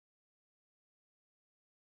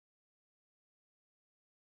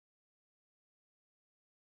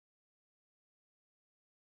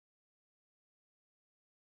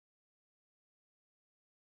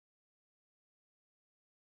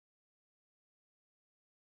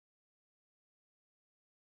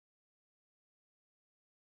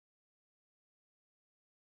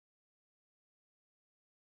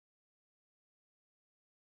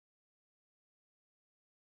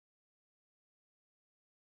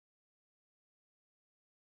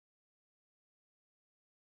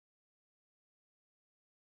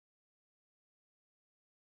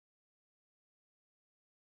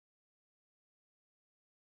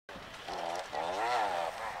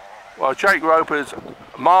Well, Jake Roper's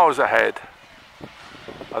miles ahead.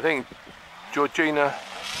 I think Georgina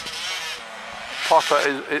Potter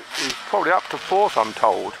is probably up to 4th, I'm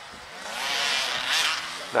told.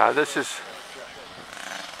 Now this is,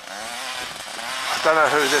 I don't know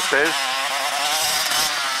who this is.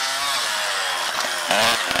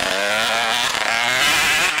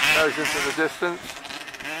 Goes into the distance.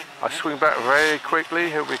 I swing back very quickly.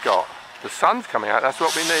 Who we got? The sun's coming out, that's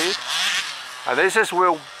what we need. And is this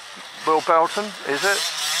Will Belton, is it?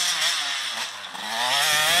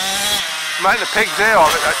 Make the pig's ear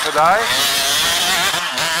of it today.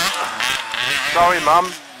 Sorry,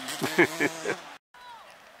 Mum.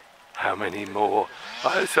 How many more? I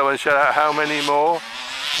hope someone shout out how many more,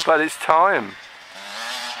 but it's time.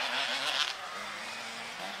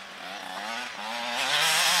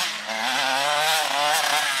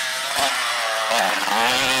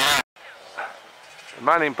 The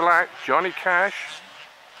man in black, Johnny Cash,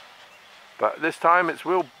 but this time it's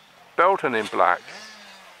Will Belton in black.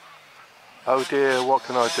 Oh dear, what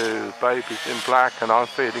can I do? Baby's in black and I'm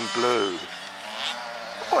feeling blue.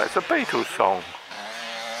 Oh, it's a Beatles song.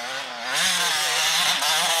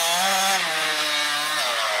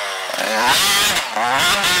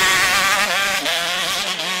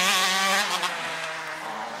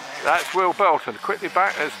 That's Will Belton. Quickly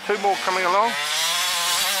back, there's 2 more coming along.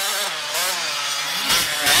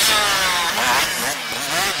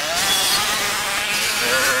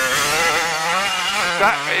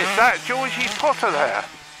 Is that Georgie Potter there?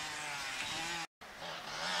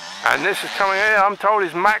 And this is coming here, I'm told,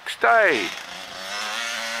 is Max Day.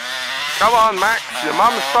 Come on, Max, your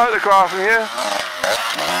mum's photographing you.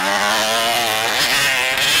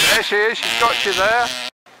 There she is, she's got you there.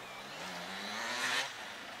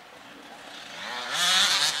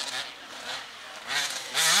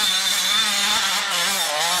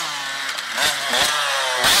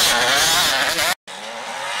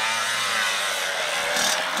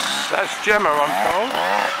 That's Gemma, I'm told.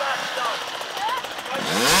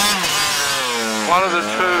 One of the 2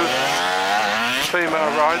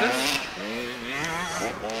 female riders.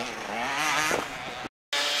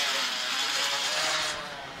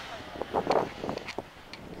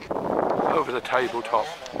 Over the tabletop.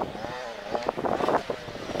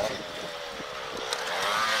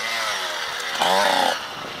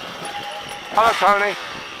 Hello, Tony.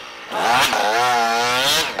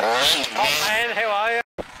 Oh man, how are you?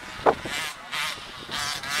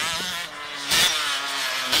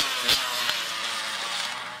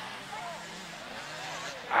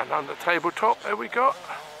 And on the tabletop, there we go.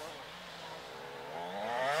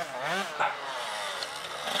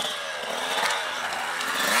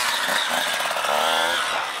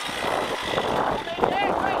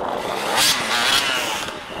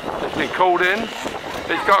 He's been called in.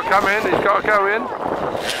 He's got to come in. He's got to go in.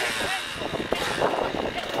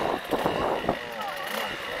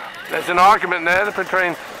 There's an argument there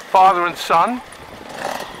between father and son.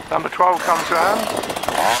 Number 12 comes round.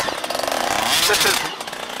 This is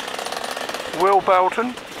Will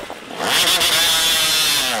Belton.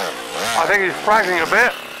 I think he's flagging a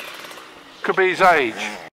bit. Could be his age.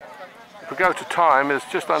 If we go to time, there's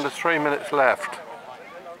just under 3 minutes left.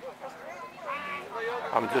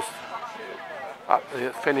 I'm just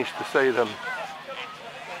finished to see them.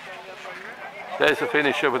 There's the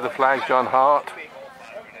finisher with the flag, John Hart.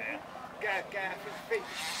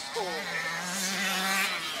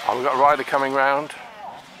 Oh, we've got a rider coming round.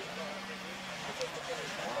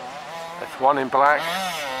 That's one in black.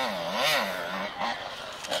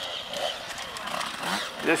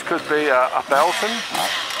 This could be a Belton.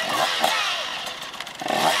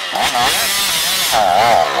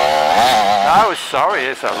 No, sorry,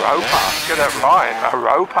 it's a Roper. Get it right, a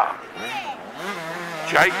Roper.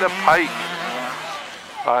 Jake the Pake.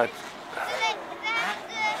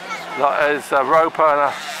 There's a Roper and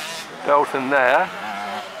a Belton there.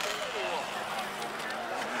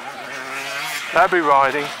 They'll be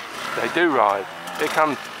riding. They do ride. Here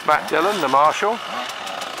comes Matt Dillon, the marshal.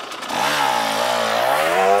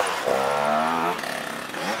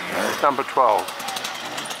 There's number 12.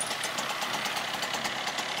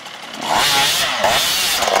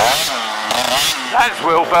 That's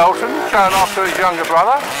Will Belton, showing off to his younger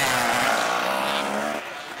brother.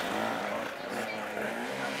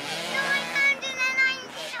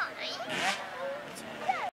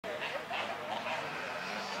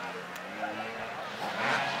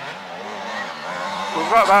 We've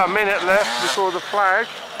got about a minute left before the flag.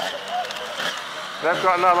 They've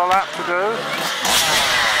got another lap to do.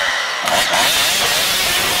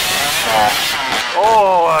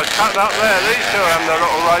 Oh, cut up there. These two having a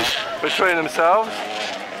little race between themselves.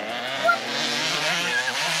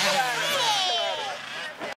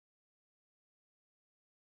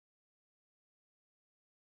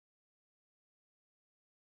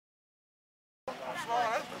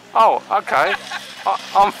 Oh, okay.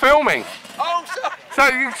 I'm filming. Oh, sorry. So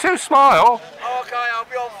you can still smile. Oh, okay, I'll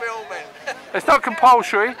be on filming. It's not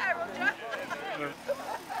compulsory.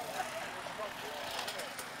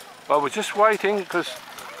 Well, we're just waiting because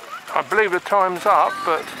I believe the time's up,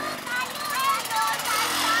 but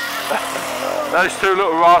those two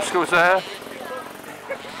little rascals there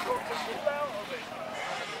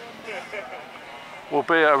will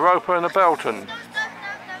be a roper and a Belton.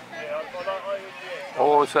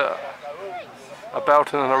 Or is it a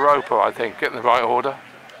Belton and a roper, I think, get in the right order.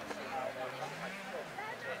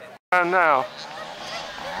 And now,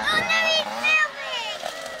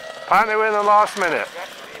 apparently we're in the last minute,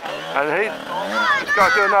 and he's got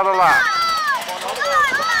to do another lap.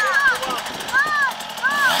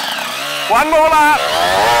 One more lap!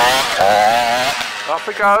 Off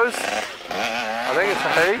it goes. I think it's a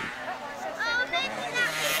he.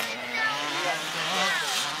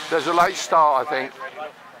 There's a late start, I think.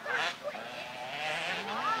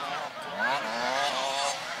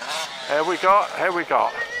 Here we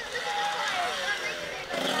got.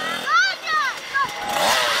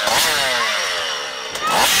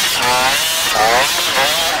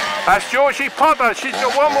 That's Georgie Potter, she's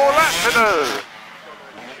got one more lap to do.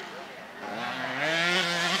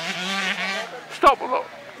 Stop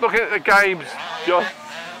looking at the games, John.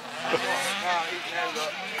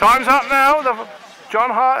 Time's up now. John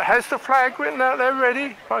Hart has the flag written out there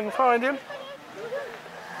ready, if I can find him.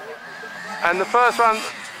 And the first one,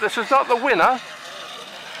 this is not the winner.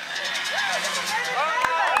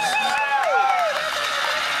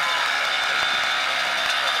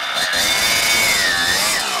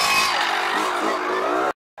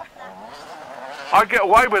 I'd get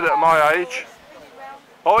away with it at my age.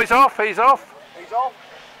 Oh, he's off. He's off.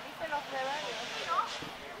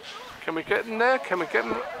 Can we get in there? Can we get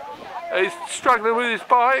him? He's struggling with his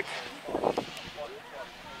bike.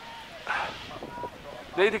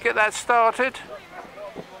 Need to get that started.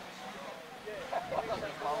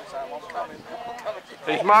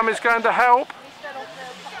 His mum is going to help.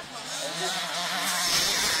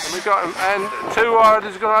 And we got him, and two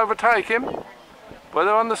riders are going to overtake him.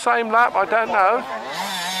 Whether on the same lap, I don't know.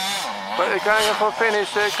 But they're going up for a finish.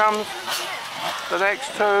 Here comes the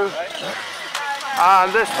next two.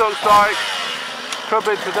 And this looks like could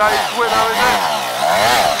be today's winner, isn't it?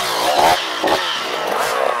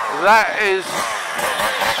 That is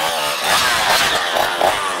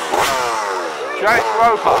Jake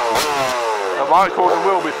Roper. I might have called him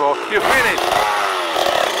Will before. You finished.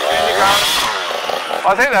 In you go.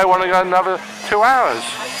 I think they want to go another 2 hours.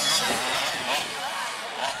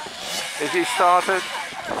 Is he started?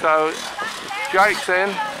 So Jake's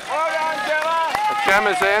in.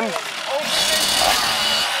 Gemma's in.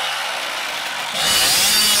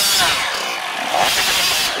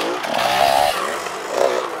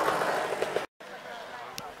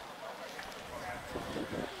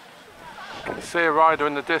 You can see a rider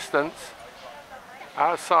in the distance.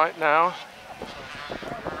 Out of sight now.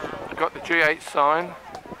 We've got the G8 sign.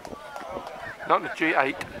 Not the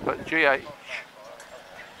G8, but GH.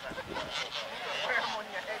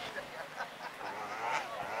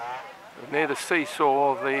 Near the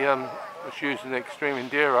seesaw, was used in the Extreme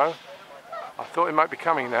Enduro. I thought it might be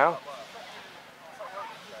coming now.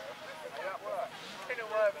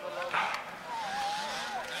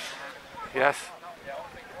 Yes,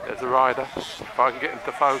 there's the rider. If I can get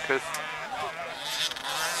into focus.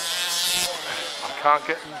 I can't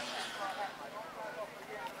get him.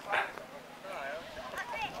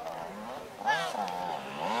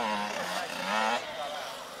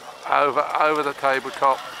 Over the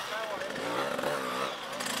tabletop.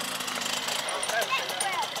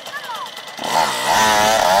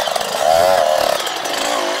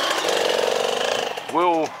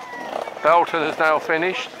 Will Belton is now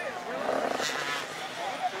finished.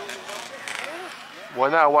 We're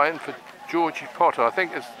now waiting for Georgie Potter. I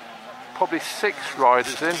think there's probably 6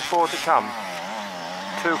 riders in, 4 to come.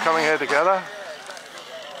 2 coming here together.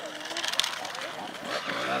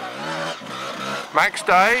 Max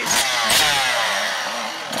Day.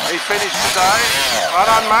 He's finished today. Well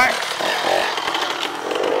done, Max.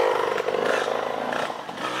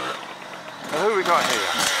 And who we got here?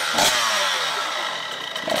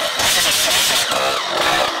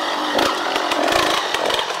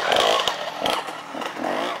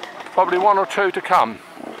 Probably 1 or 2 to come.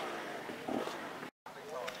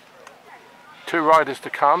 2 riders to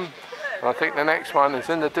come. And I think the next one is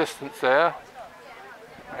in the distance there.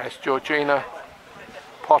 That's Georgina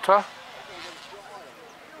Potter.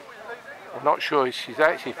 I'm not sure she's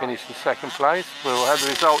actually finished in 2nd place. We'll have the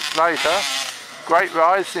results later. Great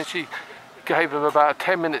ride since she gave him about a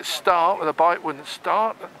 10-minute start where the bike wouldn't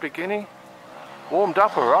start at the beginning. Warmed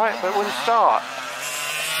up alright, but it wouldn't start.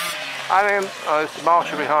 And then, there's the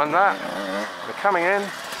marshal behind that. They're coming in.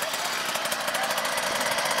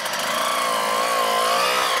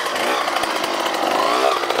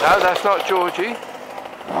 No, that's not Georgie.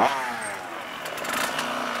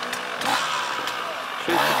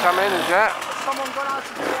 She's to come in, is that? Someone gone out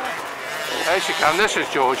to the... There she comes, this is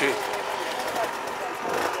Georgie.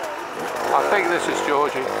 I think this is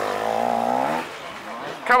Georgie.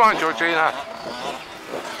 Come on, Georgina.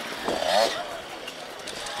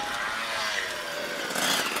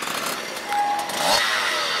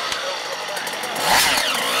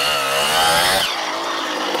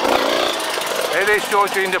 It is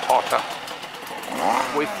Georgina Potter.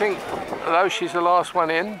 We think, though she's the last one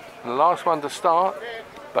in, the last one to start,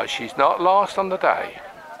 but she's not last on the day.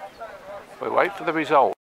 We wait for the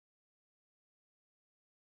result.